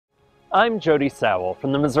I'm Jody Sowell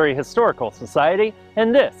from the Missouri Historical Society,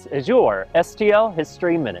 and this is your STL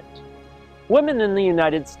History Minute. Women in the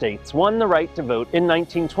United States won the right to vote in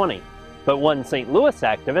 1920, but one St. Louis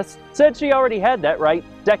activist said she already had that right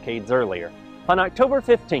decades earlier. On October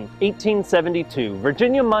 15, 1872,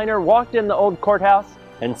 Virginia Minor walked in the old courthouse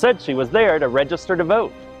and said she was there to register to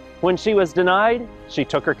vote. When she was denied, she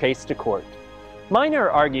took her case to court. Minor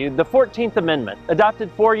argued the 14th Amendment,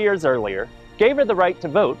 adopted 4 years earlier, gave her the right to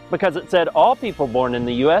vote because it said all people born in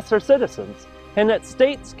the U.S. are citizens, and that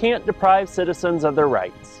states can't deprive citizens of their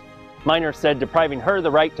rights. Minor said depriving her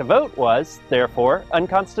the right to vote was, therefore,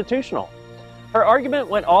 unconstitutional. Her argument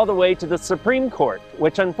went all the way to the Supreme Court,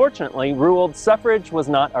 which unfortunately ruled suffrage was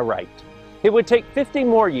not a right. It would take 50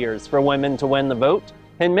 more years for women to win the vote,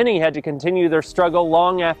 and many had to continue their struggle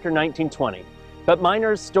long after 1920. But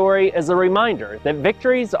Minor's story is a reminder that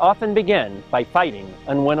victories often begin by fighting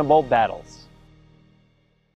unwinnable battles.